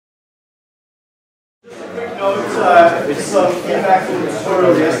Quick note, some feedback from the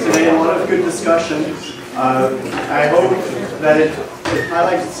tutorial yesterday, a lot of good discussion. I hope that it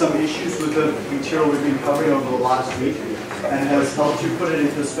highlighted some issues with the material we've been covering over the last week and has helped you put it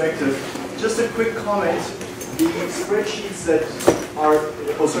in perspective. Just a quick comment, the spreadsheets that are,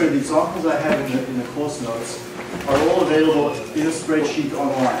 the examples I have in the course notes are all available in a spreadsheet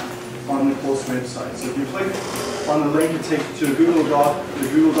online on the course website. So if you click on the link, it takes you to a Google Doc. The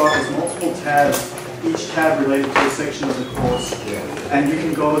Google Doc has multiple tabs, each tab related to a section of the course. And you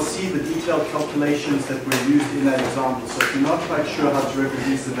can go see the detailed calculations that were used in that example. So if you're not quite sure how to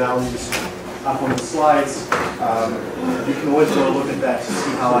reproduce the values up on the slides, you can always go look at that to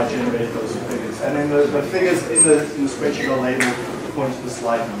see how I generated those figures. And then the figures in the spreadsheet are labeled according to the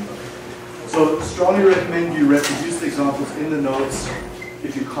slide number. So strongly recommend you reproduce the examples in the notes.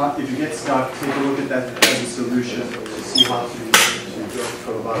 If you get stuck, take a look at that as a solution to see how to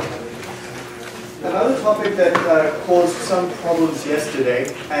go about it. Another topic that caused some problems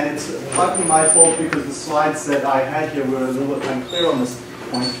yesterday, and it's partly my fault because the slides that I had here were a little bit unclear on this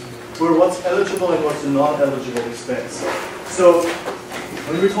point, were what's eligible and what's a non-eligible expense. So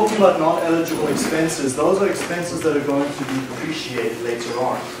when we're talking about non-eligible expenses, those are expenses that are going to be depreciated later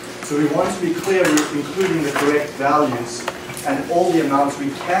on. So we want to be clear with including the correct values and all the amounts we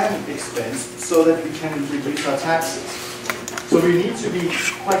can expense so that we can reduce our taxes. So we need to be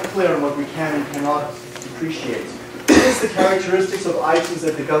quite clear on what we can and cannot depreciate. Here's the characteristics of items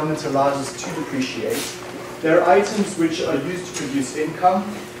that the government allows us to depreciate. There are items which are used to produce income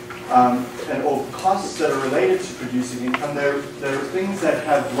or costs that are related to producing income. There are things that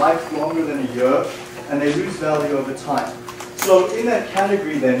have life longer than a year and they lose value over time. So in that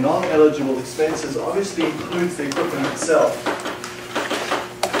category then, non-eligible expenses obviously includes the equipment itself.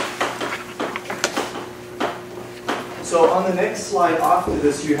 So on the next slide after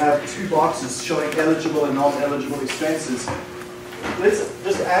this, you have two boxes showing eligible and non-eligible expenses. Let's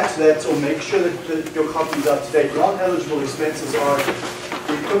just add to that or make sure that your copy is up to date. Non-eligible expenses are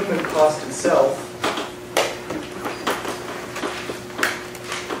the equipment cost itself,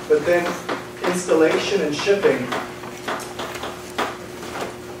 but then installation and shipping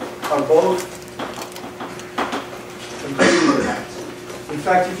are both included in that. In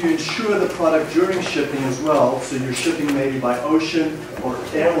fact, if you insure the product during shipping as well, so you're shipping maybe by ocean or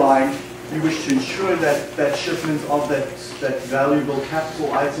airline, you wish to ensure that shipment of that valuable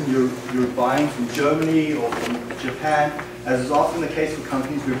capital item you're buying from Germany or from Japan, as is often the case for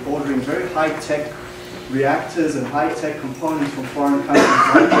companies, we're ordering very high-tech reactors and high-tech components from foreign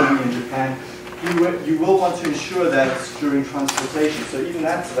countries like Germany and Japan. You will want to ensure that during transportation, so even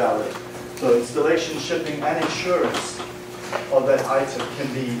that's valid. So installation, shipping, and insurance of that item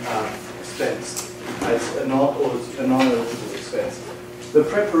can be expensed as a non-eligible expense. The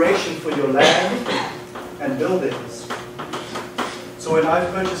preparation for your land and buildings. So when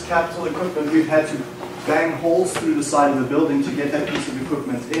I've purchased capital equipment, we've had to bang holes through the side of the building to get that piece of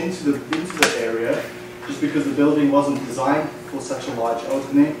equipment into the area, just because the building wasn't designed for such a large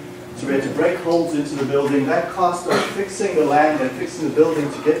opening. So we had to break holes into the building. That cost of fixing the land and fixing the building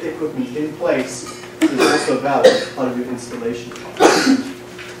to get the equipment in place is also valid, part of your installation cost.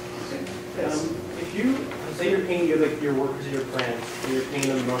 Yes. If you say you're paying your workers in your plant, and you're paying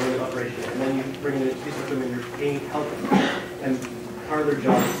them normally operation, and then you bring in a piece of equipment, you're paying help them, and part of their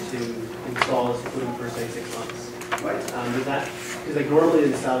job is to install this equipment for say 6 months. Right. Because like normally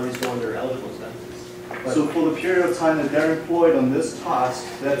the salaries go under eligible expenses. So for the period of time that they're employed on this task,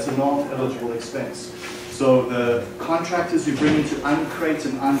 that's a non-eligible expense. So the contractors you bring in to uncrate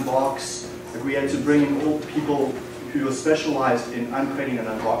and unbox, like we had to bring in all people who are specialized in uncrating and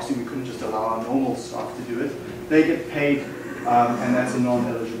unboxing. We couldn't just allow our normal staff to do it. They get paid, and that's a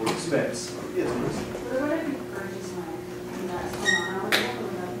non-eligible expense. Yes, please.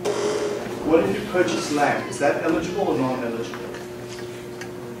 What if you purchase land? Is that eligible or non-eligible?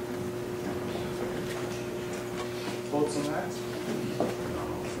 Thoughts on that?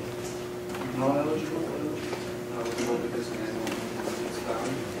 Non-eligible?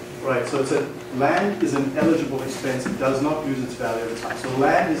 Right, so it's land is an eligible expense. It does not lose its value over time. So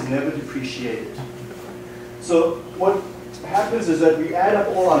land is never depreciated. So what happens is that we add up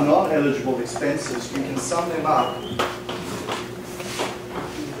all our non-eligible expenses. We can sum them up.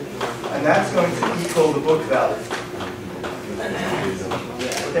 And that's going to equal the book value.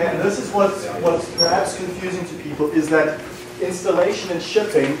 Okay, and this is what's perhaps confusing to people is that installation and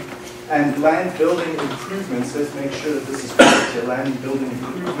shipping and land building improvements, let's make sure that this is correct here, land building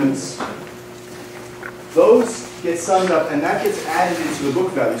improvements, those get summed up and that gets added into the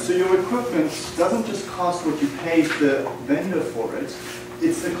book value. So your equipment doesn't just cost what you paid the vendor for it,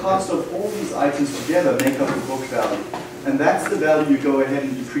 it's the cost of all these items together make up the book value. And that's the value you go ahead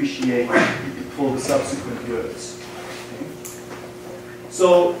and depreciate for the subsequent years.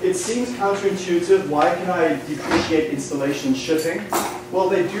 So it seems counterintuitive. Why can I depreciate installation and shipping? Well,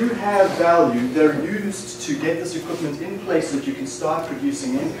 they do have value. They're used to get this equipment in place so that you can start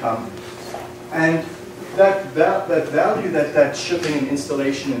producing income. And that value that shipping and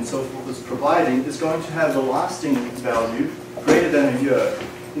installation and so forth is providing is going to have a lasting value greater than a year.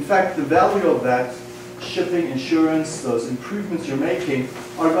 In fact, the value of that shipping, insurance, those improvements you're making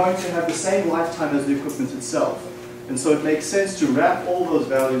are going to have the same lifetime as the equipment itself. And so it makes sense to wrap all those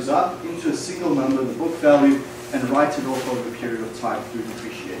values up into a single number, the book value, and write it off over a period of time through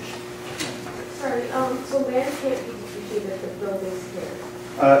depreciation. Sorry, so land can't be depreciated, but buildings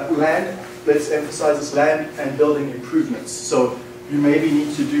can? Land, let's emphasize this, land and building improvements. So you maybe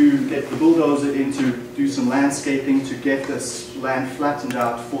need to get the bulldozer in to do some landscaping to get this land flattened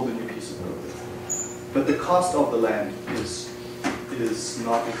out for the new piece of equipment. But the cost of the land is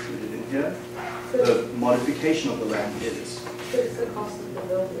not included in here. The modification of the land is. But it's the cost of the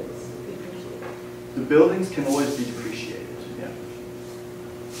buildings depreciated. The buildings can always be depreciated, yeah.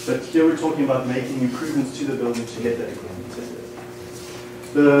 But here we're talking about making improvements to the building to get that equipment in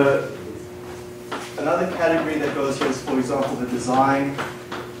there. Another category that goes here is, for example, the design,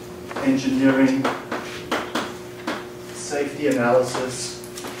 engineering, safety analysis.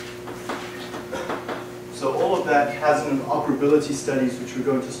 So all of that has an operability studies, which we're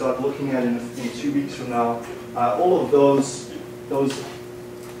going to start looking at in 2 weeks from now. All of those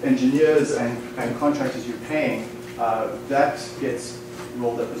engineers and contractors you're paying, that gets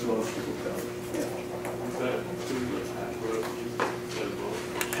rolled up as well as the book value. Yeah.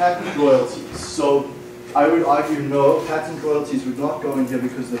 Patent royalties. So I would argue no, patent royalties would not go in here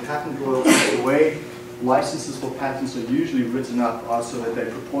because the patent royalties, the way licenses for patents are usually written up are so that they're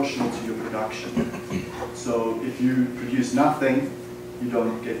proportional to your production. So if you produce nothing, you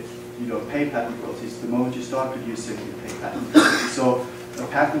don't pay patent royalties. The moment you start producing, you pay patent royalties. So a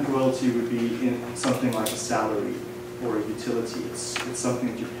patent royalty would be in something like a salary or a utility. It's something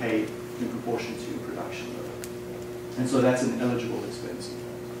that you pay in proportion to your production level. And so that's an eligible expense.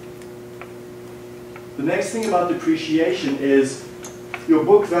 The next thing about depreciation is your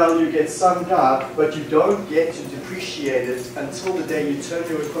book value gets summed up, but you don't get to depreciate it until the day you turn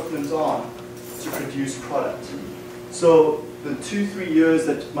your equipment on to produce product. So the 2-3 years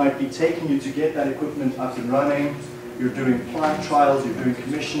that might be taking you to get that equipment up and running, you're doing plant trials, you're doing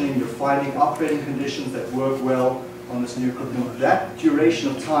commissioning, you're finding operating conditions that work well on this new equipment. That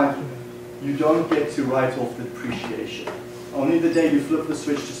duration of time, you don't get to write off the depreciation. Only the day you flip the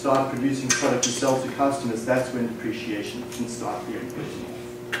switch to start producing product to sell to customers, that's when depreciation can start being written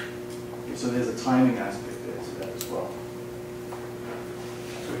off. Okay, so there's a timing aspect there to that as well.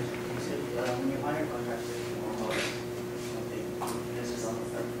 So you said when you hire contractors, this is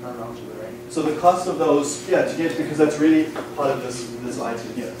not wrong to it, right? So the cost of those, yeah, to get, because that's really part of this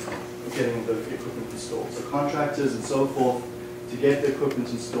item here, getting the equipment installed. So contractors and so forth, to get the equipment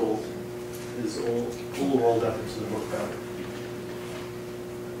installed is all rolled up into the book value.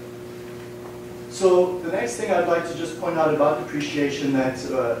 So the next thing I'd like to just point out about depreciation that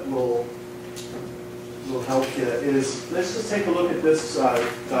will help here is, let's just take a look at this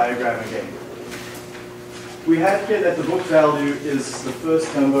diagram again. We have here that the book value is the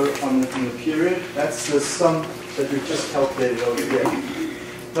first number in the period. That's the sum that we've just calculated over here.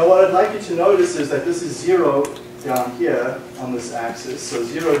 Now what I'd like you to notice is that this is 0 down here on this axis, so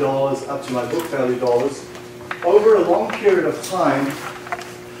 $0 up to my book value dollars. Over a long period of time,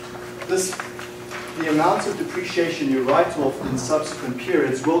 the amount of depreciation you write off in subsequent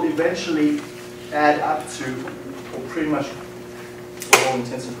periods will eventually add up to, or pretty much for all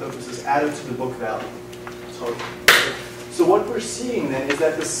intents and purposes, add up to the book value. So what we're seeing then is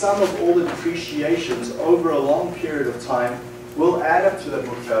that the sum of all the depreciations over a long period of time will add up to that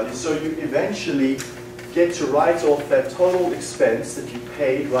book value. So you eventually get to write off that total expense that you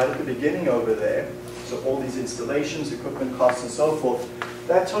paid right at the beginning over there. So all these installations, equipment costs, and so forth.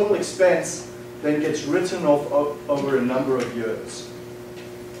 That total expense then gets written off over a number of years.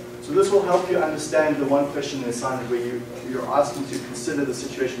 So this will help you understand the one question in the assignment where you're asking to consider the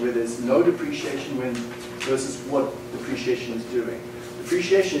situation where there's no depreciation versus what depreciation is doing.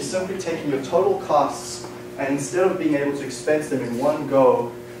 Depreciation is simply taking your total costs and instead of being able to expense them in one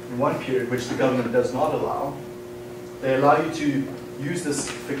go, in one period, which the government does not allow, they allow you to use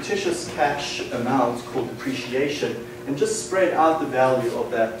this fictitious cash amount called depreciation and just spread out the value of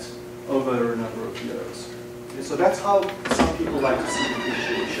that over a number of years. Okay, so that's how some people like to see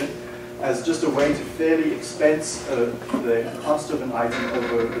depreciation. as just a way to fairly expense the cost of an item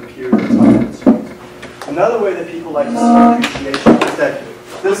over a period of time. Another way that people like to see depreciation is that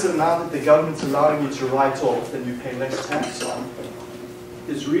this amount that the government's allowing you to write off and you pay less tax on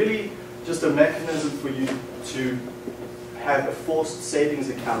is really just a mechanism for you to have a forced savings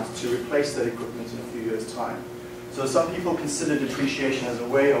account to replace that equipment in a few years' time. So some people consider depreciation as a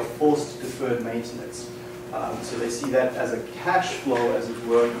way of forced deferred maintenance. So they see that as a cash flow, as it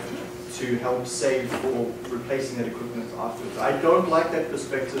were, to help save for replacing that equipment afterwards. I don't like that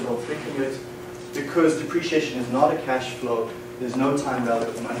perspective of thinking it, because depreciation is not a cash flow. There's no time value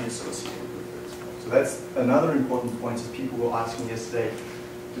of money associated with it. So that's another important point, as people were asking yesterday.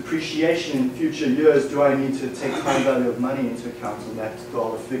 Depreciation in future years, do I need to take time value of money into account in that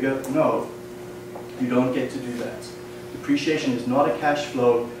dollar figure? No, you don't get to do that. Depreciation is not a cash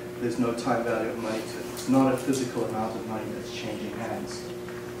flow. There's no time value of money to it. It's not a physical amount of money that's changing hands.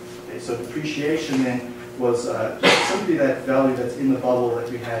 Okay, so depreciation then was simply that value that's in the bubble that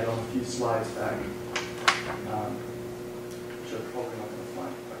we had on a few slides back. Which I'm probably not going to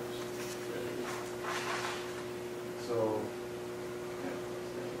find. So,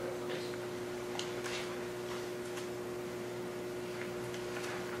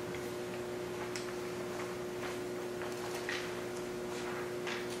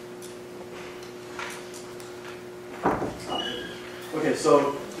 okay,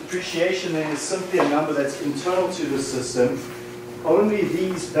 so depreciation then is simply a number that's internal to the system. Only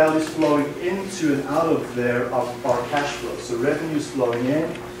these values flowing into and out of there are cash flows. So revenues flowing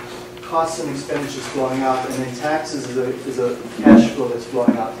in, costs and expenditures flowing out, and then taxes is a cash flow that's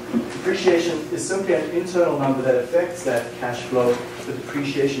flowing out. Depreciation is simply an internal number that affects that cash flow, but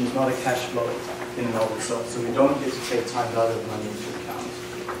depreciation is not a cash flow in and of itself. So we don't get to take time value of money into account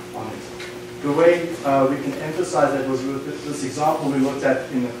on it. The way we can emphasize that was with this example we looked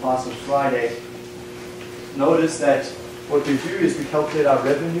at in the class on Friday. Notice that what we do is we calculate our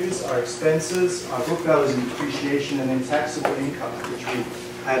revenues, our expenses, our book values and depreciation, and then taxable income, which we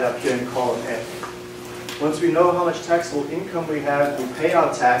had up here in column F. Once we know how much taxable income we have, we pay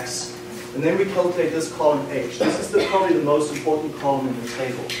our tax, and then we calculate this column H. This is probably the most important column in the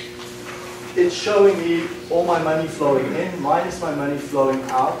table. It's showing me all my money flowing in minus my money flowing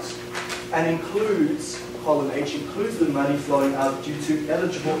out, and includes, column H includes the money flowing out due to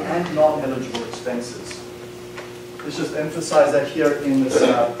eligible and non-eligible expenses. Let's just emphasize that here in this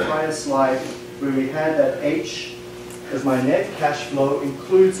prior slide, where we had that H as my net cash flow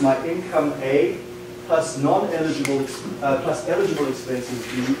includes my income A plus non-eligible plus eligible expenses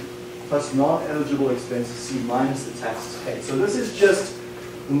B plus non-eligible expenses C minus the taxes paid. So this is just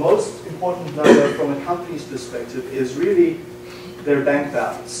the most important number from a company's perspective is really their bank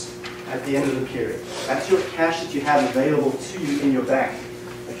balance at the end of the period. That's your cash that you have available to you in your bank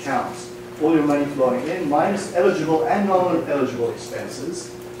accounts. All your money flowing in, minus eligible and non-eligible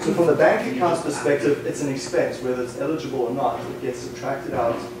expenses. So from the bank account's perspective, it's an expense, whether it's eligible or not. It gets subtracted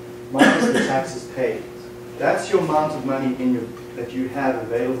out, minus the taxes paid. That's your amount of money that you have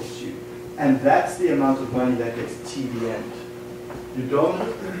available to you. And that's the amount of money that gets TVN'd. You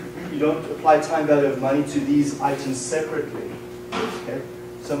don't apply time value of money to these items separately. Okay?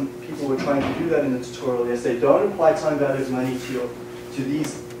 Some people were trying to do that in the tutorial yesterday. Don't apply time value of money to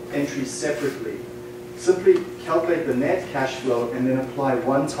these entries separately. Simply calculate the net cash flow and then apply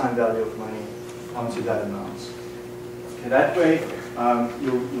one time value of money onto that amount. Okay, that way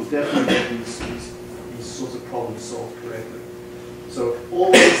you'll definitely get these sorts of problems solved correctly. So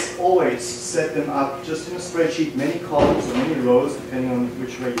always set them up just in a spreadsheet, many columns or many rows, depending on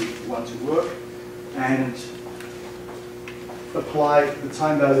which way you want to work, and apply the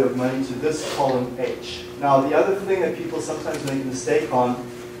time value of money to this column H. Now, the other thing that people sometimes make a mistake on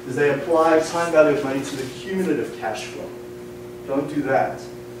is they apply time value of money to the cumulative cash flow. Don't do that.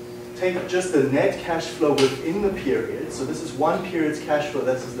 Take just the net cash flow within the period. So this is one period's cash flow.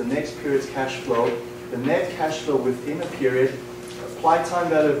 This is the next period's cash flow. The net cash flow within a period. Apply time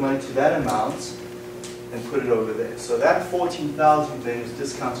value of money to that amount and put it over there. So that 14,000 then is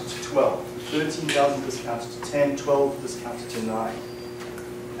discounted to 12. 13,000 discounted to 10, 12 discounted to 9.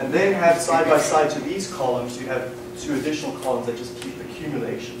 And then have side by side to these columns, you have two additional columns that just keep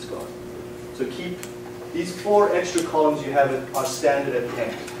accumulations going. So keep these four extra columns you have are standard at the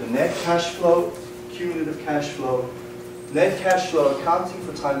end. The net cash flow, cumulative cash flow, net cash flow accounting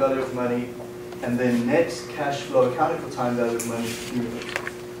for time value of money, and then net cash flow accounting for time value of money cumulative.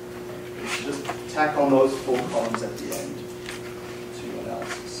 So just tack on those four columns at the end to your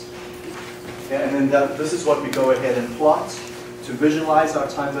analysis. Okay, and then this is what we go ahead and plot to visualize our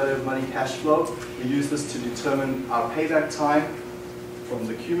time value of money cash flow. We use this to determine our payback time from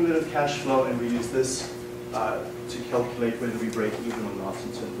the cumulative cash flow, and we use this to calculate whether we break even or not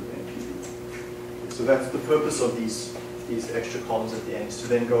in terms of NPV. So that's the purpose of these extra columns at the end, is to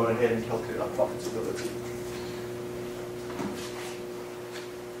then go ahead and calculate our profitability.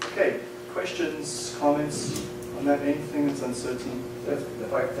 Okay, questions, comments on that? Anything that's uncertain? That's, the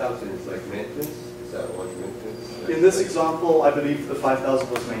 5,000 is like maintenance? Is that what maintenance? In this example, I believe the 5,000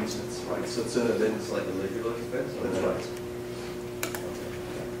 was maintenance, right? So it's a, then it's like a legal expense? that's right.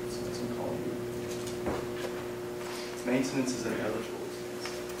 So that's in column B. Maintenance is an eligible expense.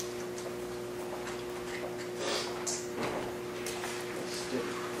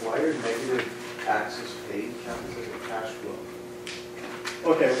 Why are negative taxes paid counted as a cash flow?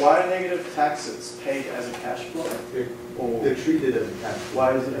 Okay, why are negative taxes paid as a cash flow? They're treated as a cash flow.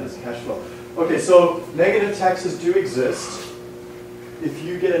 Why is it as cash flow? Okay, so negative taxes do exist. If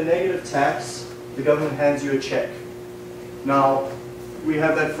you get a negative tax, the government hands you a check. Now, we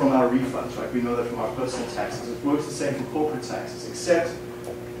have that from our refunds, right? We know that from our personal taxes. It works the same for corporate taxes, except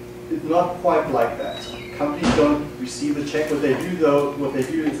it's not quite like that. Companies don't receive the check. What they do, though,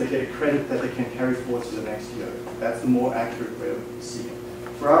 is they get a credit that they can carry forward to the next year. That's the more accurate way of seeing it.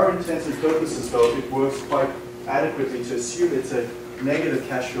 For our intents and purposes, though, it works quite adequately to assume it's a negative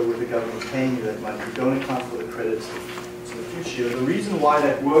cash flow with the government paying you that money. You don't account for the credits to the future. The reason why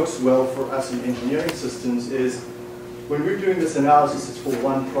that works well for us in engineering systems is when we're doing this analysis, it's for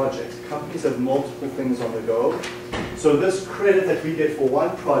one project. Companies have multiple things on the go. So this credit that we get for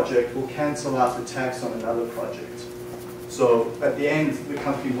one project will cancel out the tax on another project. So at the end, the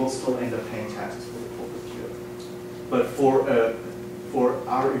company will still end up paying taxes for the corporate year. But for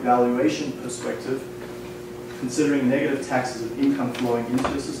our evaluation perspective, considering negative taxes of income flowing into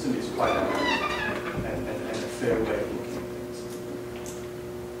the system is quite accurate and a fair way of looking at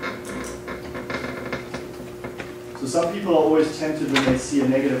things. So some people are always tempted when they see a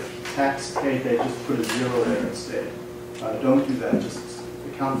negative tax paid, they just put a 0 there instead. Don't do that, just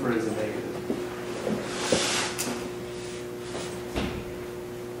account for it as a negative.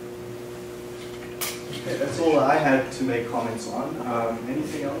 Okay, that's all I had to make comments on.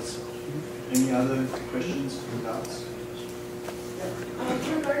 Anything else? Any other questions or doubts?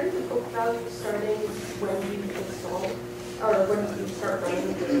 Regarding the book value starting when you install, or when you start running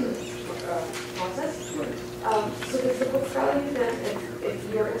the process, so does the book value then,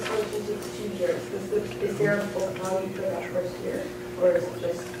 if your installation takes 2 years, is there a book value for that first year, or is it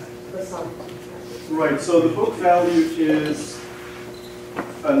just the sum? Right, so the book value is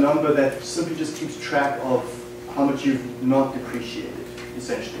a number that simply just keeps track of how much you've not depreciated,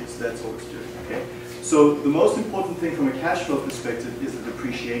 essentially. So that's all it's doing, okay? So the most important thing from a cash flow perspective is the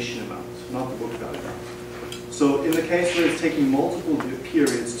depreciation amount, not the book value amount. So in the case where it's taking multiple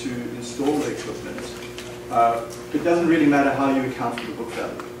periods to install the equipment, it doesn't really matter how you account for the book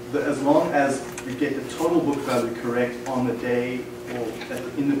value. As long as you get the total book value correct on the day or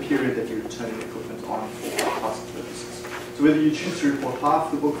in the period that you're turning the equipment on for cost purposes. So whether you choose to report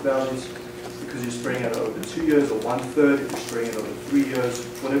half the book values because you're spreading it over 2 years, or 1/3 if you're spreading it over 3 years,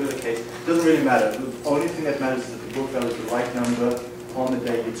 whatever the case, it doesn't really matter. The only thing that matters is that the book value is the right number on the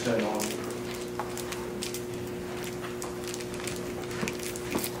day you turn on the equipment.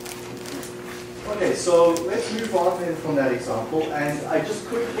 Okay, so let's move on then from that example, and I just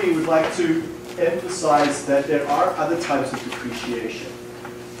quickly would like to emphasize that there are other types of depreciation.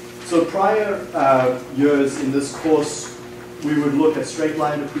 So prior years in this course, we would look at straight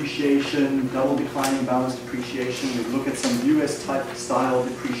line depreciation, double declining balance depreciation. We'd look at some US type style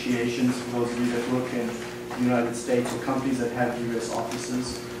depreciations for those of you that work in the United States or companies that have US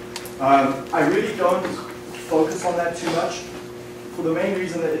offices. I really don't focus on that too much for the main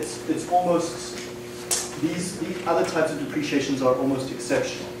reason that it's almost, these other types of depreciations are almost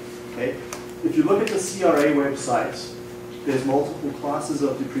exceptional, okay? If you look at the CRA website, there's multiple classes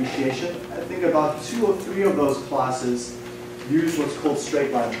of depreciation. I think about 2 or 3 of those classes use what's called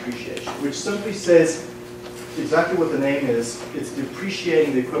straight line depreciation, which simply says exactly what the name is. It's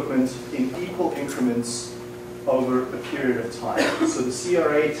depreciating the equipment in equal increments over a period of time. So the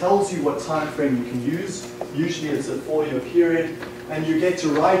CRA tells you what time frame you can use. Usually it's a 4-year period, and you get to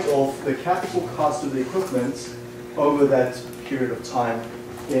write off the capital cost of the equipment over that period of time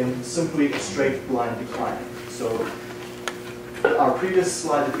in simply a straight line decline. So our previous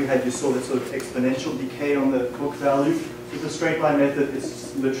slide that we had, you saw that sort of exponential decay on the book value. With the straight line method,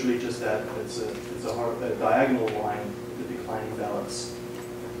 it's literally just that. It's a diagonal line, the declining balance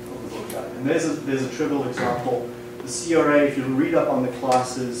of the book value. And there's a trivial example. The CRA, if you read up on the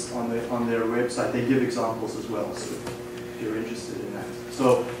classes on their website, they give examples as well. So if you're interested in that,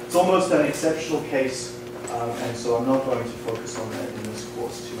 so it's almost an exceptional case And so I'm not going to focus on that in this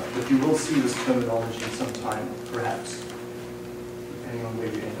course too much. But you will see this terminology in some time, perhaps, depending on where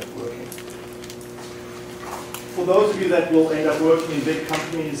you end up working. For those of you that will end up working in big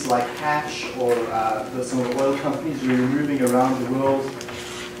companies like Hatch or some of the oil companies where you're moving around the world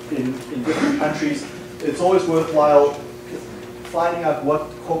in different countries, it's always worthwhile finding out what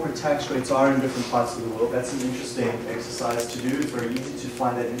corporate tax rates are in different parts of the world. That's an interesting exercise to do. It's very easy to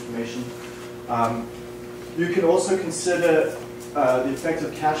find that information. You can also consider the effect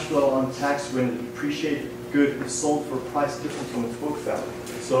of cash flow on tax when a depreciated good is sold for a price different from its book value.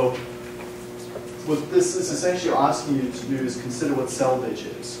 So what this is essentially asking you to do is consider what salvage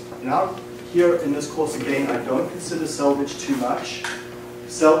is. Now, here in this course again, I don't consider salvage too much.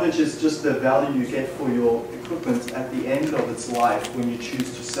 Salvage is just the value you get for your equipment at the end of its life when you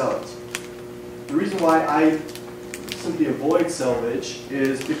choose to sell it. The reason why I simply avoid salvage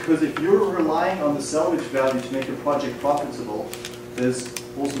is because if you're relying on the salvage value to make your project profitable, there's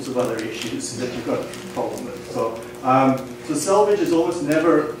all sorts of other issues that you've got a problem with. So salvage is almost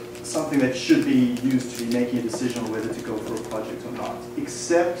never something that should be used to be making a decision on whether to go for a project or not.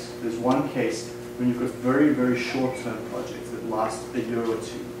 Except there's one case when you've got very, very short-term projects that last a year or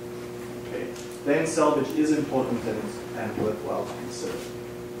two. Okay? Then salvage is important and worthwhile to consider.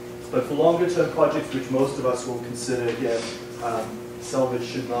 But for longer-term projects, which most of us will consider here, salvage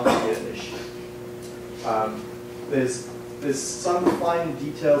should not be an issue. There's some fine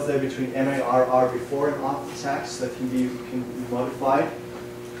details there between MARR before and after tax that can be modified.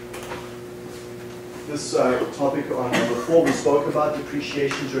 This topic on before we spoke about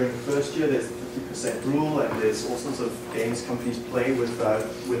depreciation during the first year. There's the 50% rule, and there's all sorts of games companies play with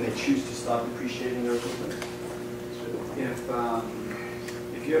when they choose to start depreciating their equipment.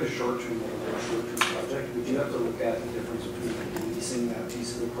 If you have a short-term project, would you have to look at the difference between leasing that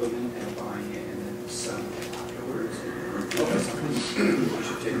piece of equipment and buying it and then selling it afterwards? Or is that something you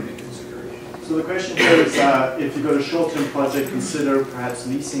should take into consideration? So the question here is, if you've got a short-term project, consider perhaps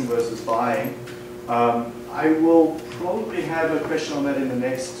leasing versus buying. I will probably have a question on that in the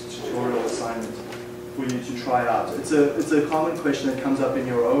next tutorial assignment for you to try out. It's a common question that comes up in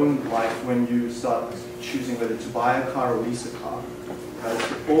your own life when you start choosing whether to buy a car or lease a car.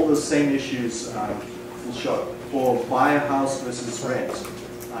 All the same issues will show. Or buy a house versus rent.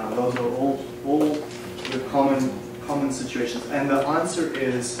 Those are all the common situations. And the answer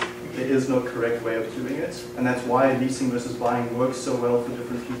is there is no correct way of doing it. And that's why leasing versus buying works so well for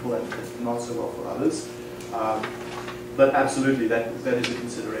different people and not so well for others. But absolutely, that is a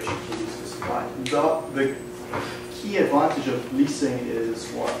consideration for lease versus buy. The key advantage of leasing is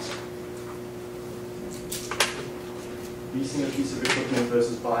what? Leasing a piece of equipment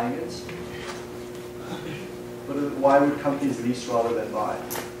versus buying it. Why would companies lease rather than buy?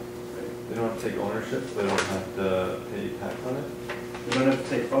 They don't have to take ownership, they don't have to pay tax on it? They don't have to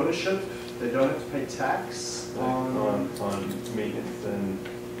take ownership, they don't have to pay tax on maintenance and,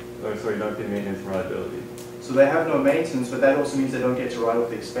 sorry, you don't pay maintenance and reliability. So they have no maintenance, but that also means they don't get to write off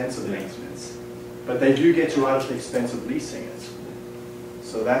the expense of maintenance. But they do get to write off the expense of leasing it.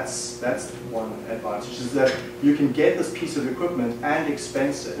 So that's one advantage, is that you can get this piece of equipment and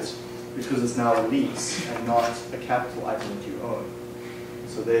expense it because it's now a lease and not a capital item that you own.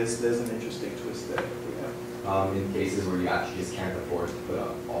 So there's an interesting twist there. In cases where you actually just can't afford to put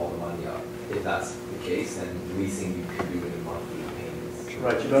up all the money up, if that's the case, then leasing you could do it in monthly payments.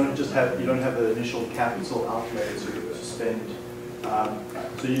 Right, you don't have the initial capital outlay to spend.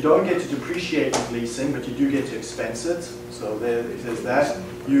 So you don't get to depreciate with leasing, but you do get to expense it. So there's that.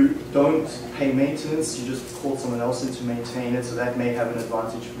 You don't pay maintenance, you just call someone else in to maintain it, so that may have an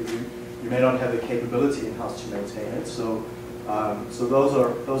advantage for you. You may not have the capability in-house to maintain it. So those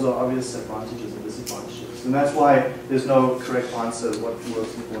are obvious advantages and disadvantages. And that's why there's no correct answer what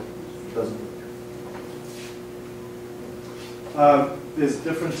works and what doesn't work. There's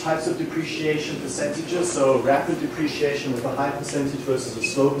different types of depreciation percentages. So rapid depreciation with a high percentage versus a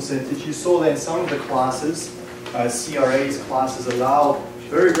slow percentage. You saw that in some of the classes, CRA's classes allow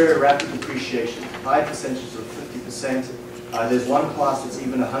very, very rapid depreciation, high percentages of 50%. There's one class that's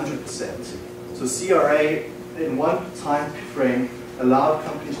even 100%. So CRA, in one time frame, allowed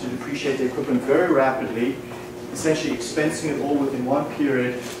companies to depreciate their equipment very rapidly, essentially expensing it all within one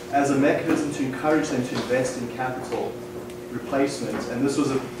period as a mechanism to encourage them to invest in capital replacement. And this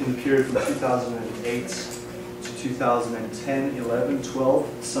was in the period from 2008 to 2010, 11,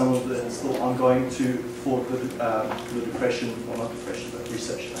 12. Some of it is still ongoing for the depression, well not depression, but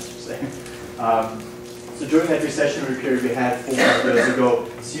recession, I should say. So during that recessionary period we had 4 years ago,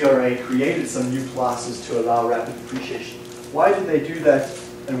 CRA created some new classes to allow rapid depreciation. Why did they do that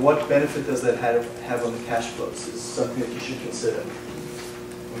and what benefit does that have on the cash flows is something that you should consider.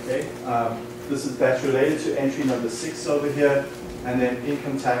 Okay, that's related to entry number 6 over here, and then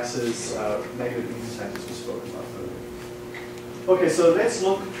income taxes, negative income taxes we spoke about earlier. Okay, so let's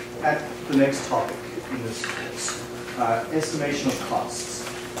look at the next topic in this course, estimation of costs.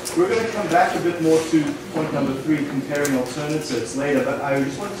 We're going to come back a bit more to point number 3, comparing alternatives later, but I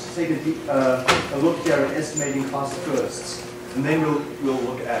just wanted to take a look here at estimating cost first, and then we'll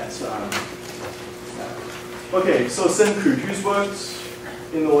look at okay, so Syncrude. Who's worked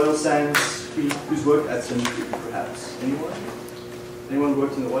in the oil sands? Who's worked at Syncrude, perhaps? Anyone? Anyone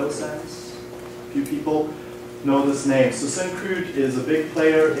worked in the oil sands? A few people know this name. So Syncrude is a big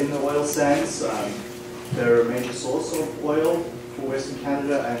player in the oil sands. They're a major source of oil for Western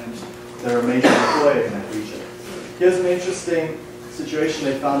Canada, and they're a major employer in that region. Here's an interesting situation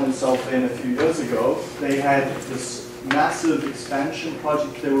they found themselves in a few years ago. They had this massive expansion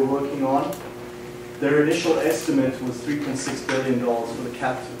project they were working on. Their initial estimate was $3.6 billion for the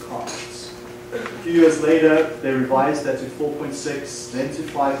capital costs. A few years later, they revised that to 4.6, then to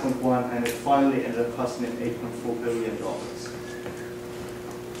 5.1, and it finally ended up costing them $8.4 billion.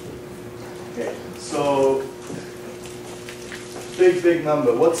 Okay, so big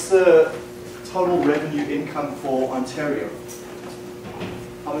number. What's the total revenue income for Ontario?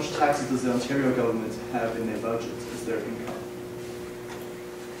 How much taxes does the Ontario government have in their budget as their income?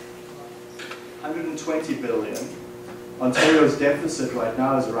 $120 billion. Ontario's deficit right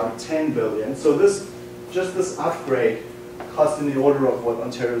now is around $10 billion. So just this upgrade costs in the order of what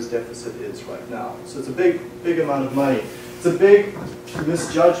Ontario's deficit is right now. So it's a big amount of money. It's a big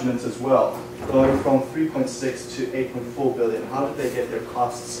misjudgment as well, going from 3.6 to 8.4 billion. How did they get their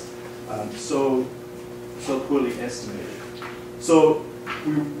costs so poorly estimated? So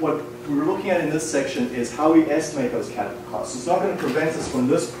what we were looking at in this section is how we estimate those capital costs. It's not going to prevent us from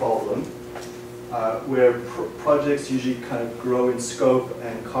this problem, where projects usually kind of grow in scope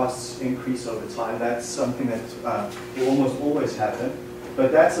and costs increase over time. That's something that will almost always happen,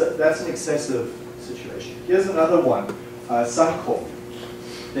 but that's an excessive situation. Here's another one, Suncor.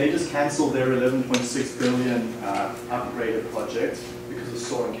 They just canceled their $11.6 billion upgraded project because of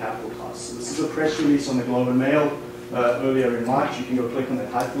soaring capital costs. So this is a press release on the Globe and Mail earlier in March. You can go click on that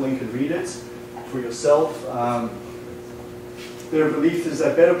hyperlink and read it for yourself. Their belief is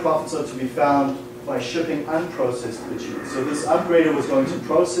that better profits are to be found by shipping unprocessed bitumen. So this upgrader was going to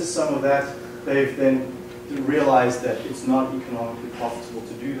process some of that. They've then realized that it's not economically profitable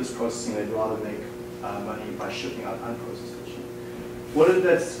to do this processing. They'd rather make money by shipping out unprocessed bitumen. What did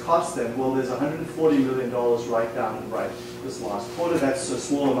that cost them? Well, there's $140 million right down right this last quarter. That's a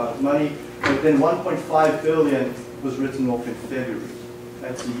small amount of money. But then $1.5 billion was written off in February.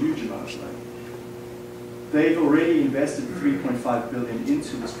 That's a huge amount of money. They've already invested $3.5 billion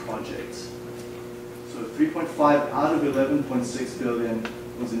into this project. So 3.5 out of 11.6 billion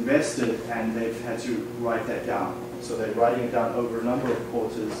was invested, and they've had to write that down. So they're writing it down over a number of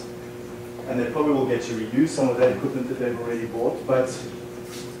quarters, and they probably will get to reuse some of that equipment that they've already bought. But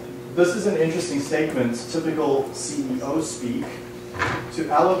this is an interesting statement, typical CEO speak, to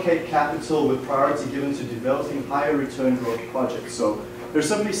allocate capital with priority given to developing higher return growth projects. So they're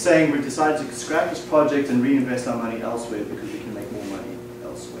simply saying we've decided to scrap this project and reinvest our money elsewhere because we can make more money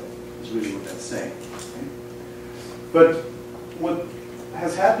elsewhere, is really what that's saying. Okay? But what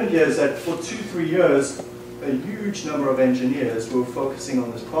has happened here is that for 2-3 years, a huge number of engineers were focusing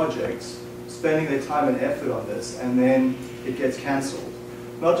on this project, spending their time and effort on this, and then it gets cancelled.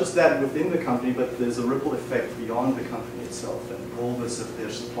 Not just that within the company, but there's a ripple effect beyond the company itself and all this of their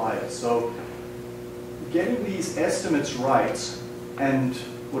suppliers. So getting these estimates right, and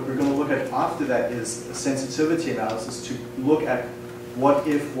what we're going to look at after that is a sensitivity analysis to look at what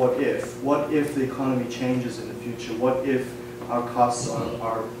if the economy changes in the future, what if our costs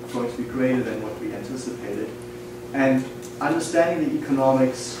are going to be greater than what we anticipated. And understanding the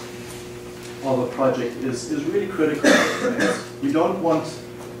economics of a project is really critical. We don't want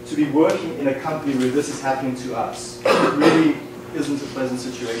to be working in a company where this is happening to us. It really isn't a pleasant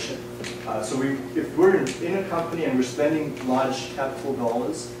situation. So if we're in a company and we're spending large capital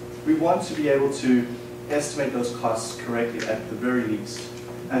dollars, we want to be able to estimate those costs correctly at the very least,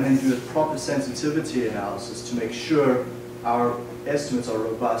 and then do a proper sensitivity analysis to make sure our estimates are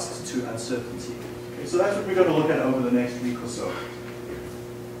robust to uncertainty. Okay, so that's what we're going to look at over the next week or so.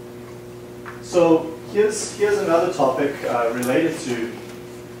 So here's another topic related to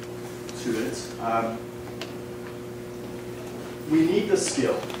it. We need the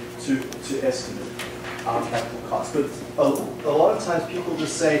skill to estimate. our capital costs. But a lot of times people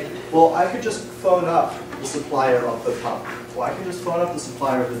just say, well, I could just phone up the supplier of the pump, or I can just phone up the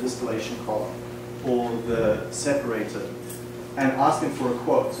supplier of the distillation column, or the separator, and ask them for a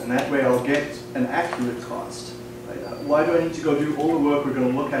quote, and that way I'll get an accurate cost. Right? Why do I need to go do all the work we're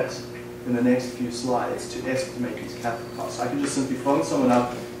going to look at in the next few slides to estimate these capital costs? I can just simply phone someone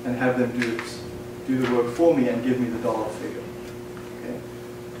up and have them do the work for me and give me the dollar figure. Okay?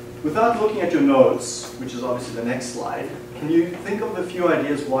 Without looking at your notes, which is obviously the next slide, can you think of a few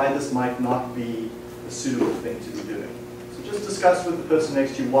ideas why this might not be a suitable thing to be doing? So just discuss with the person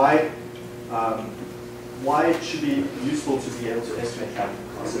next to you why it should be useful to be able to estimate capital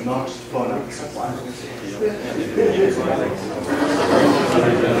costs and not just phone up the supplier.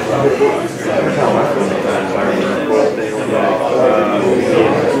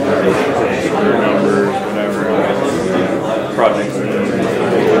 Projects.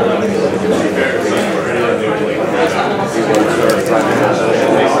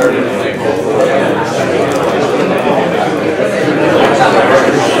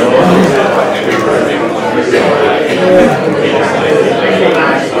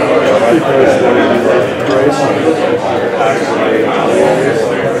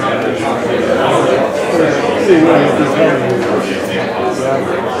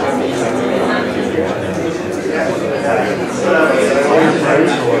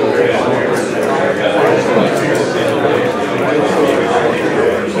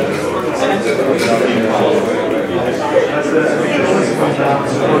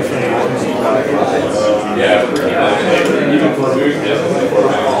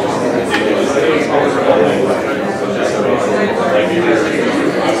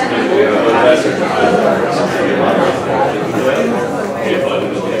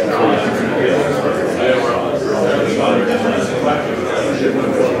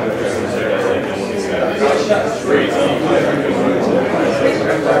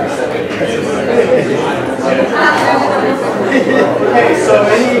 Okay, so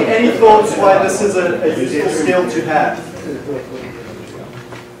any thoughts why this is a useful skill to have?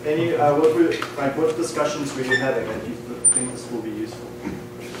 Any what discussions were you having that you think this will be useful?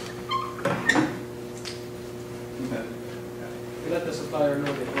 Okay. You let the supplier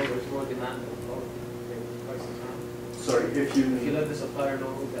know that there's more demand for prices around. Sorry, if you let the supplier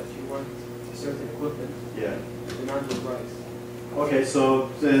know that you want certain equipment, yeah. the demand will rise. Okay, so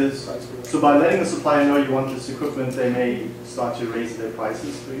by letting the supplier know you want this equipment, they may start to raise their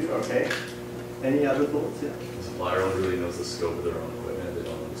prices for you. Okay. Any other thoughts? Yeah. The supplier only really knows the scope of their own equipment. They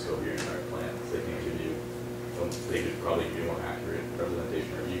don't know the scope of your entire plant. So they can't give you. They could probably give you more accurate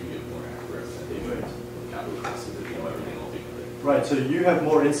representation, or you can give more accurate representation of capital costs if you know everything all together. Right. So you have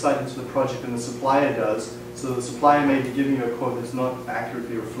more insight into the project than the supplier does. So the supplier may be giving you a quote that's not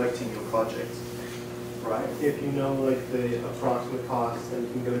accurately reflecting your project. Right. If you know like the approximate cost, then you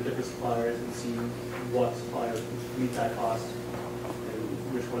can go to different suppliers and see what suppliers meet that cost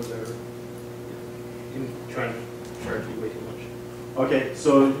and which ones are trying to charge you way too much. Okay,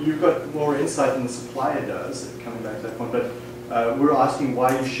 so you've got more insight than the supplier does, coming back to that point, but we're asking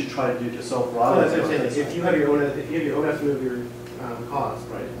why you should try to do it yourself rather That's what I'm than... saying. If you have your own estimate of your cost,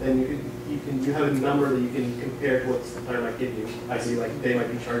 right, then you have a number that you can compare to what the supplier might give you. I see, like they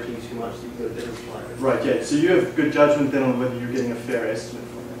might be charging you too much, so you go to different suppliers. Right, yeah, so you have good judgment then on whether you're getting a fair estimate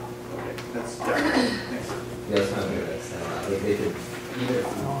from them. Okay, that's thanks. Yeah, that's kind of good. Like they could, even if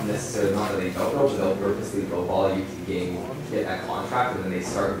necessarily not that they don't, they'll purposely lowball you to get that contract, and then they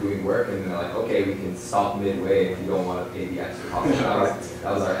start doing work, and they're like, okay, we can stop midway if you don't want to pay the extra cost.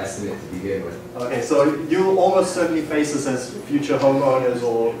 That was our estimate to begin with. Okay, so you'll almost certainly face this as future homeowners,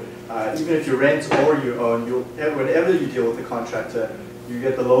 or even if you rent or you own, whenever you deal with the contractor, you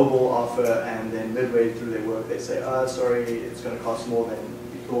get the lowball offer, and then midway through their work they say, sorry, it's going to cost more than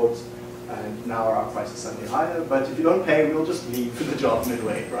we thought, and now our price is suddenly higher, but if you don't pay, we'll just leave the job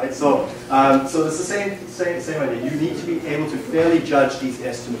midway, right? So so it's the same idea. You need to be able to fairly judge these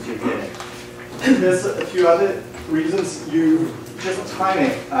estimates you're getting. There's a few other reasons. Just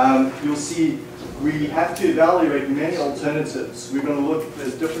timing. You'll see we have to evaluate many alternatives. We're going to look,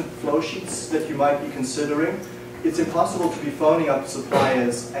 there's different flow sheets that you might be considering. It's impossible to be phoning up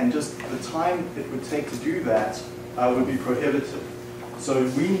suppliers, and just the time it would take to do that would be prohibitive. So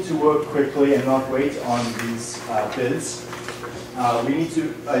we need to work quickly and not wait on these bids. We need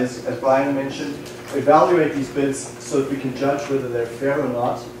to, as Brian mentioned, evaluate these bids so that we can judge whether they're fair or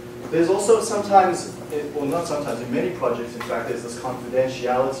not. There's also sometimes, well not sometimes, in many projects in fact, there's this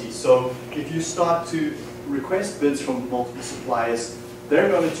confidentiality. So if you start to request bids from multiple suppliers, they're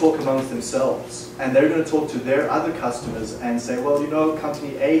going to talk amongst themselves, and they're going to talk to their other customers and say, well, you know,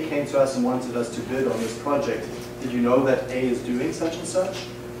 company A came to us and wanted us to bid on this project. Did you know that A is doing such and such?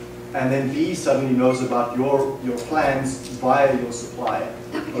 And then B suddenly knows about your plans via your supplier.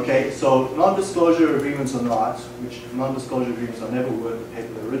 Okay, so non-disclosure agreements or not, which non-disclosure agreements are never worth the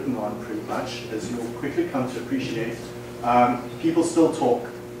paper they're written on pretty much, as you'll quickly come to appreciate, people still talk.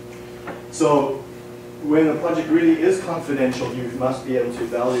 So when a project really is confidential, you must be able to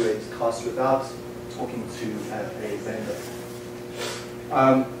evaluate costs without talking to a vendor.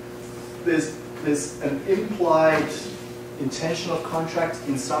 There's an implied intention of contract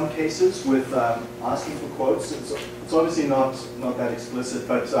in some cases with asking for quotes. It's obviously not that explicit,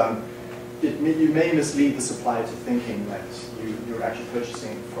 but you may mislead the supplier to thinking that you're actually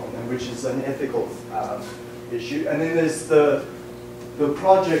purchasing from them, which is an ethical issue. And then there's the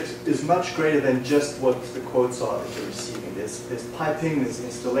project is much greater than just what the quotes are that you're receiving. There's piping, there's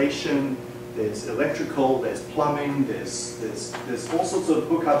installation, there's electrical, there's plumbing, there's all sorts of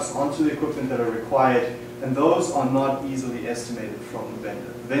hookups onto the equipment that are required, and those are not easily estimated from the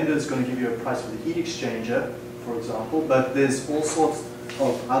vendor. The vendor is going to give you a price for the heat exchanger, for example, but there's all sorts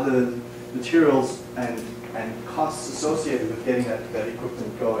of other materials and costs associated with getting that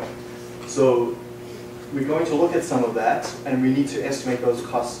equipment going. So we're going to look at some of that, and we need to estimate those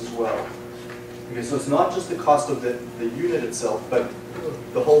costs as well. Okay, so it's not just the cost of the unit itself, but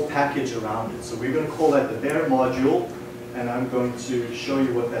the whole package around it. So we're going to call that the bare module, and I'm going to show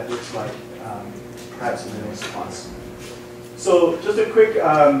you what that looks like perhaps in the next class. So just a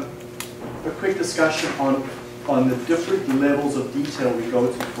quick discussion on the different levels of detail we go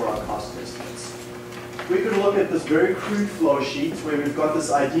to for our cost estimates. We could look at this very crude flow sheet where we've got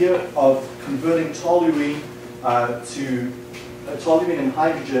this idea of converting toluene to toluene and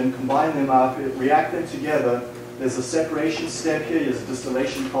hydrogen, combine them up, react them together. There's a separation step here, there's a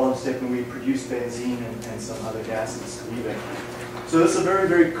distillation column step, and we produce benzene and some other gases leaving. So this is a very,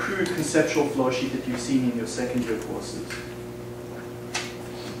 very crude conceptual flow sheet that you've seen in your second year courses.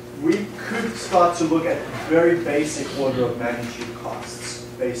 We could start to look at very basic order of magnitude costs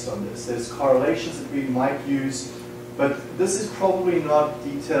based on this. There's correlations that we might use, but this is probably not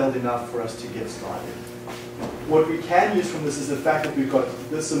detailed enough for us to get started. What we can use from this is the fact that we've got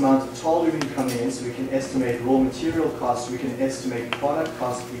this amount of toluene coming in, so we can estimate raw material costs, we can estimate product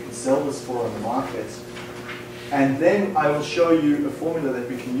costs we can sell this for on the market. And then I will show you a formula that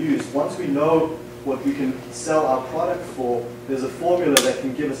we can use. Once we know what we can sell our product for, there's a formula that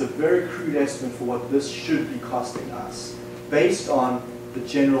can give us a very crude estimate for what this should be costing us, based on the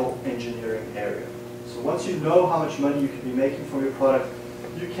general engineering area. So once you know how much money you can be making from your product,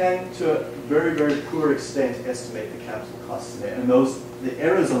 you can, to a very, very poor extent, estimate the capital costs there. And the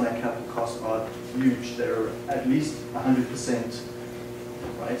errors on that capital cost are huge. They're at least 100%.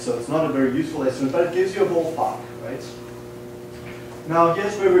 Right? So it's not a very useful estimate, but it gives you a ballpark. Right? Now,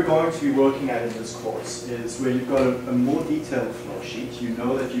 here's where we're going to be working at in this course, is where you've got a more detailed flow sheet. You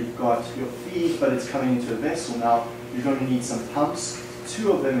know that you've got your feed, but it's coming into a vessel. Now, you're going to need some pumps,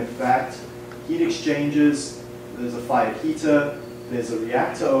 2 of them in fact, heat exchangers, there's a fired heater, there's a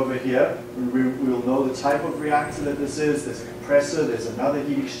reactor over here. We'll know the type of reactor that this is. There's a compressor, there's another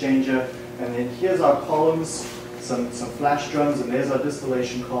heat exchanger, and then here's our columns, some flash drums, and there's our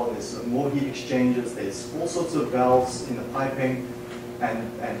distillation column. There's some more heat exchangers. There's all sorts of valves in the piping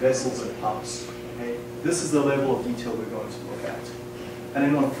and vessels and pumps. Okay? This is the level of detail we're going to look at. And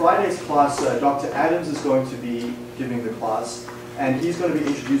then on Friday's class, Dr. Adams is going to be giving the class, and he's going to be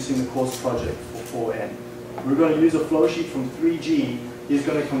introducing the course project for 4N. We're going to use a flow sheet from 3G. He's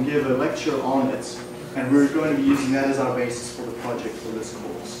going to come give a lecture on it, and we're going to be using that as our basis for the project for this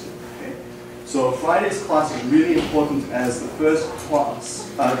course. Okay? So Friday's class is really important as the first class,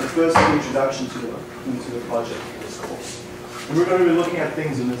 the first introduction to the project for this course. And we're going to be looking at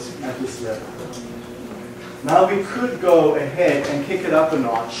things at this level. Now we could go ahead and kick it up a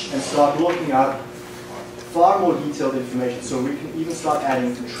notch and start looking at far more detailed information. So we can even start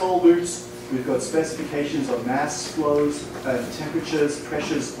adding control loops. We've got specifications of mass flows, temperatures,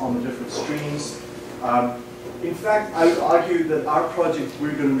 pressures on the different streams. In fact, I would argue that our project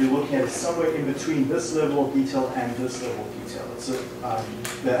we're going to be looking at is somewhere in between this level of detail and this level of detail. It's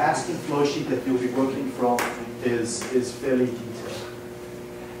the Aspen flow sheet that you'll be working from is fairly detailed.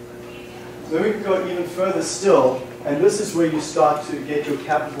 Then we can go even further still, and this is where you start to get your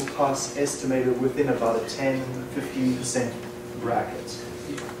capital costs estimated within about a 10–15% bracket.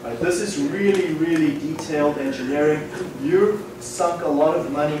 Right, this is really, really detailed engineering. You've sunk a lot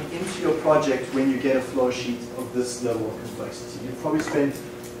of money into your project when you get a flow sheet of this level of complexity. You've probably spent,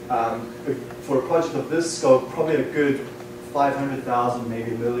 for a project of this scope, probably a good $500,000,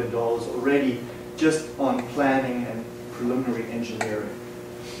 maybe $1 million already just on planning and preliminary engineering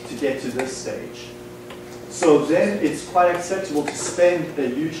to get to this stage. So then it's quite acceptable to spend a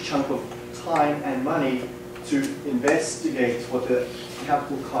huge chunk of time and money to investigate what the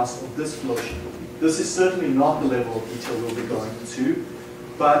capital cost of this flow sheet will be. This is certainly not the level of detail we'll be going to,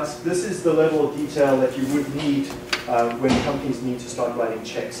 but this is the level of detail that you would need when companies need to start writing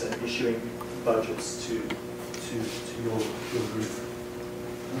checks and issuing budgets to your group.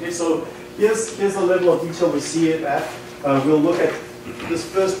 Okay, so here's the level of detail we see it at. We'll look at this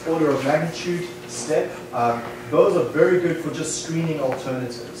first order of magnitude step. Those are very good for just screening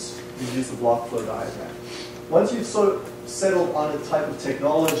alternatives. We use the block flow diagram. Once you've sort of settled on the type of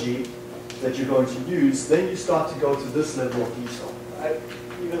technology that you're going to use, then you start to go to this level of detail. I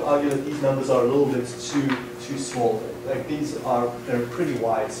even argue that these numbers are a little bit too small. Like they're pretty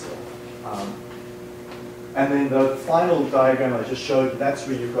wide still. And then the final diagram I just showed, that's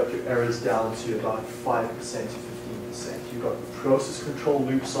where you've got your errors down to about 5% to 15%. You've got the process control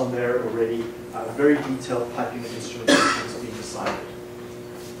loops on there already. Very detailed piping and instrumentation is being decided.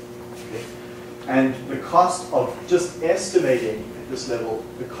 Okay. And the cost of just estimating at this level,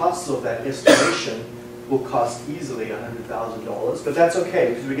 the costs of that estimation will cost easily $100,000, but that's okay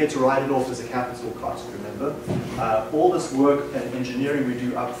because we get to write it off as a capital cost, remember? All this work and engineering we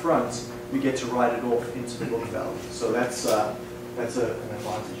do up front, we get to write it off into the book value. So that's an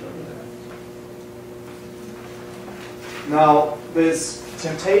advantage over there. Now, there's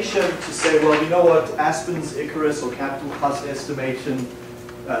temptation to say, well, you know what, Aspen's Icarus or capital cost estimation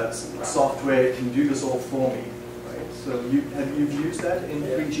software can do this all for me. Right? So you've used that in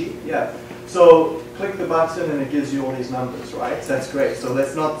 3G? Yeah. So click the button and it gives you all these numbers, right? So that's great. So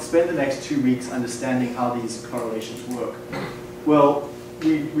let's not spend the next 2 weeks understanding how these correlations work. Well,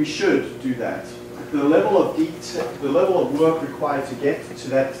 we should do that. The level of detail, the level of work required to get to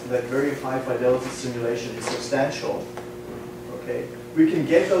that very high fidelity simulation is substantial. Okay, we can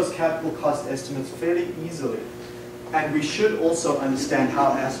get those capital cost estimates fairly easily, and we should also understand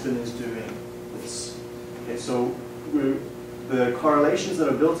how Aspen is doing this. Okay, so the correlations that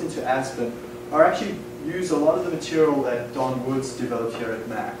are built into Aspen are actually use a lot of the material that Don Woods developed here at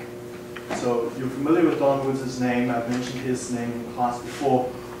Mac. So you're familiar with Don Woods' name. I've mentioned his name in class before.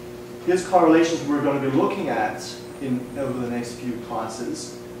 His correlations we're going to be looking at over the next few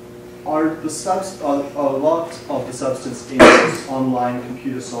classes are a lot of the substance in this online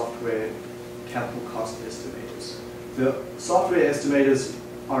computer software capital cost estimators. The software estimators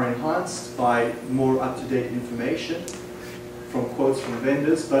are enhanced by more up-to-date information from quotes from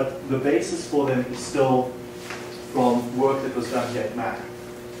vendors, but the basis for them is still from work that was done here at Mac.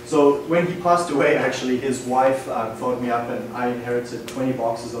 So when he passed away, actually, his wife phoned me up and I inherited 20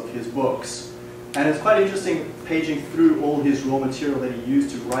 boxes of his books. And it's quite interesting paging through all his raw material that he used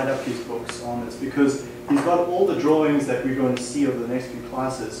to write up his books on this, because he's got all the drawings that we're going to see over the next few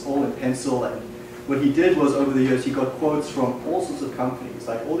classes, all in pencil. And what he did was, over the years, he got quotes from all sorts of companies.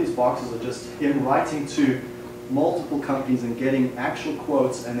 Like, all these boxes are just him writing to multiple companies and getting actual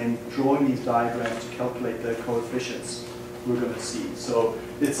quotes and then drawing these diagrams to calculate the coefficients we're going to see. So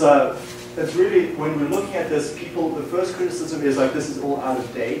it's really, when we're looking at this, the first criticism is like, this is all out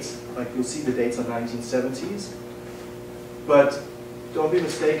of date. Like, you'll see the dates are 1970s. But don't be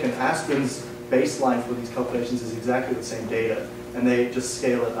mistaken, Aspen's baseline for these calculations is exactly the same data, and they just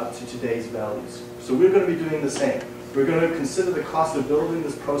scale it up to today's values. So we're going to be doing the same. We're going to consider the cost of building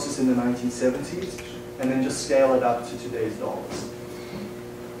this process in the 1970s, and then just scale it up to today's dollars.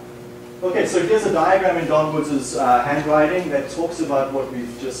 Okay, so here's a diagram in Don Woods' handwriting that talks about what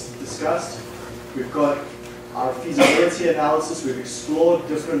we've just discussed. We've got our feasibility analysis, we've explored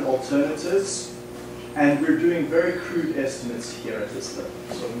different alternatives, and we're doing very crude estimates here at this level.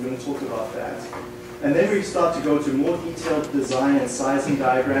 So I'm going to talk about that. And then we start to go to more detailed design and sizing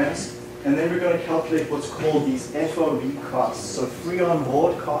diagrams, and then we're going to calculate what's called these FOB costs, so free on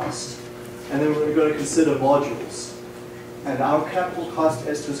board cost, and then we're going to consider modules. And our capital cost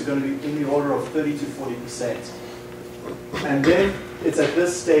estimates are going to be in the order of 30 to 40%. And then it's at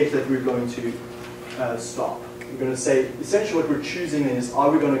this stage that we're going to stop. We're going to say, essentially what we're choosing is, are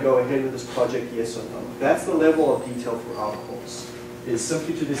we going to go ahead with this project, yes or no? That's the level of detail for our course, is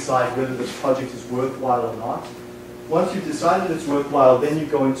simply to decide whether this project is worthwhile or not. Once you've decided it's worthwhile, then you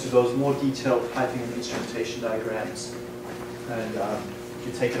go into those more detailed piping and instrumentation diagrams, and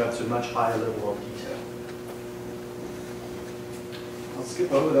you take it up to a much higher level of detail. I'll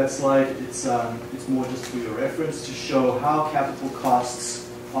skip over that slide. It's more just for your reference to show how capital costs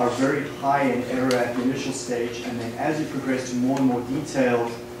are very high in error at the initial stage, and then as you progress to more and more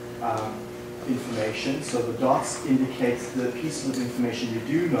detailed information. So the dots indicate the pieces of information you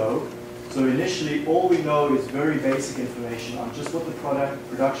do know. So initially, all we know is very basic information on just what the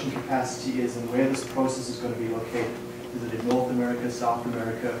production capacity is and where this process is going to be located. Is it in North America, South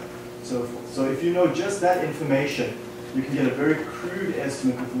America, so forth. So if you know just that information, you can get a very crude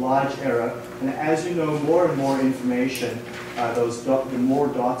estimate with large error. And as you know more and more information, the more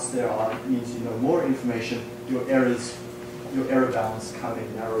dots there are, it means you know more information, your error bounds come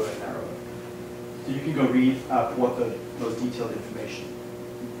in narrower and narrower. So you can go read what those detailed information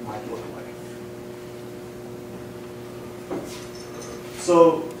might look like.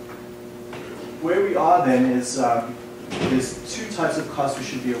 So where we are then is there's two types of costs we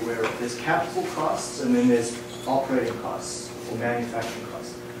should be aware of. There's capital costs and then there's operating costs or manufacturing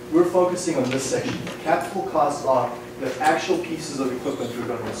costs. We're focusing on this section. Capital costs are the actual pieces of equipment we're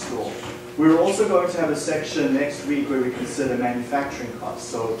going to install. We're also going to have a section next week where we consider manufacturing costs.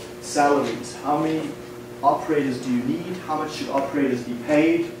 So salaries, how many operators do you need? How much should operators be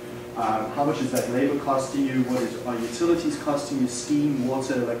paid? How much is that labor costing you? What are utilities costing you? Steam,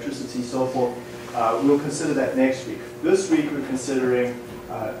 water, electricity, so forth. We'll consider that next week. This week we're considering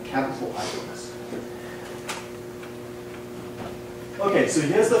capital items. Okay, so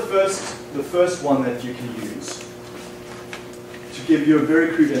here's the first one that you can use to give you a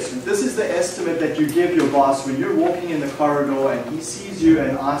very crude estimate. This is the estimate that you give your boss when you're walking in the corridor and he sees you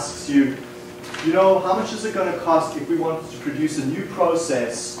and asks you, you know, how much is it going to cost if we wanted to produce a new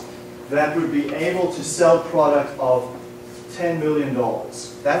process that would be able to sell product of $10 million.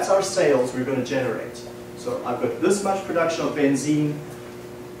 That's our sales we're going to generate. So I've got this much production of benzene,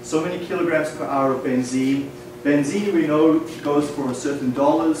 so many kilograms per hour of benzene. Benzene we know goes for a certain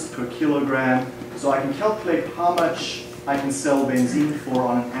dollars per kilogram, so I can calculate how much I can sell benzene for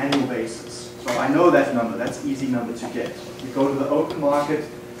on an annual basis. So I know that number, that's easy number to get. We go to the open market,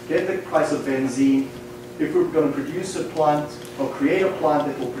 get the price of benzene. If we're going to produce a plant or create a plant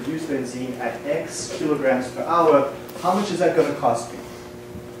that will produce benzene at X kilograms per hour, how much is that going to cost me?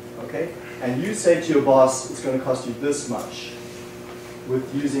 Okay? And you say to your boss, it's going to cost you this much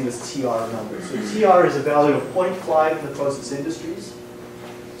with using this TR number. So TR is a value of 0.5 in the process industries.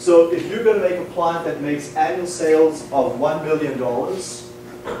 So if you're going to make a plant that makes annual sales of $1 million,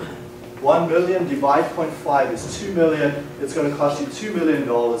 1 million divided 0.5 is 2 million. It's going to cost you $2 million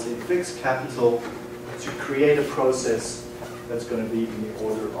in fixed capital to create a process that's going to be in the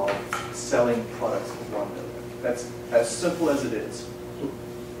order of selling products of 1 million. That's as simple as it is.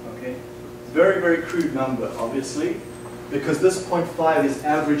 Okay? Very, very crude number, obviously, because this 0.5 is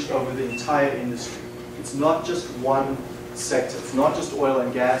averaged over the entire industry. It's not just one sector. It's not just oil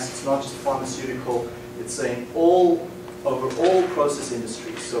and gas. It's not just pharmaceutical. It's saying over all process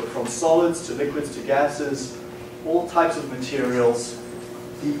industries. So from solids to liquids to gases, all types of materials.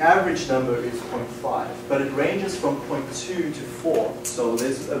 The average number is 0.5, but it ranges from 0.2 to 4. So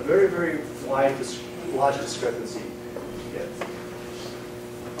there's a very, very large discrepancy here.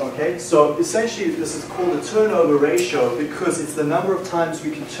 Okay, so essentially this is called a turnover ratio because it's the number of times we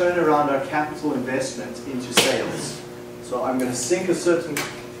can turn around our capital investment into sales. So I'm going to sink a certain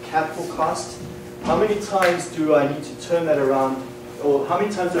capital cost. How many times do I need to turn that around, or how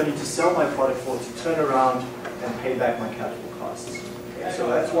many times do I need to sell my product for to turn around and pay back my capital costs? Okay, so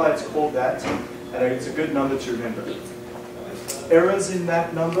that's why it's called that, and it's a good number to remember. Errors in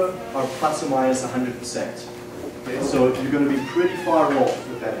that number are plus or minus 100%. Okay, so you're going to be pretty far off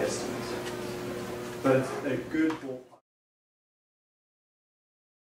with that estimate, but a good ballpark.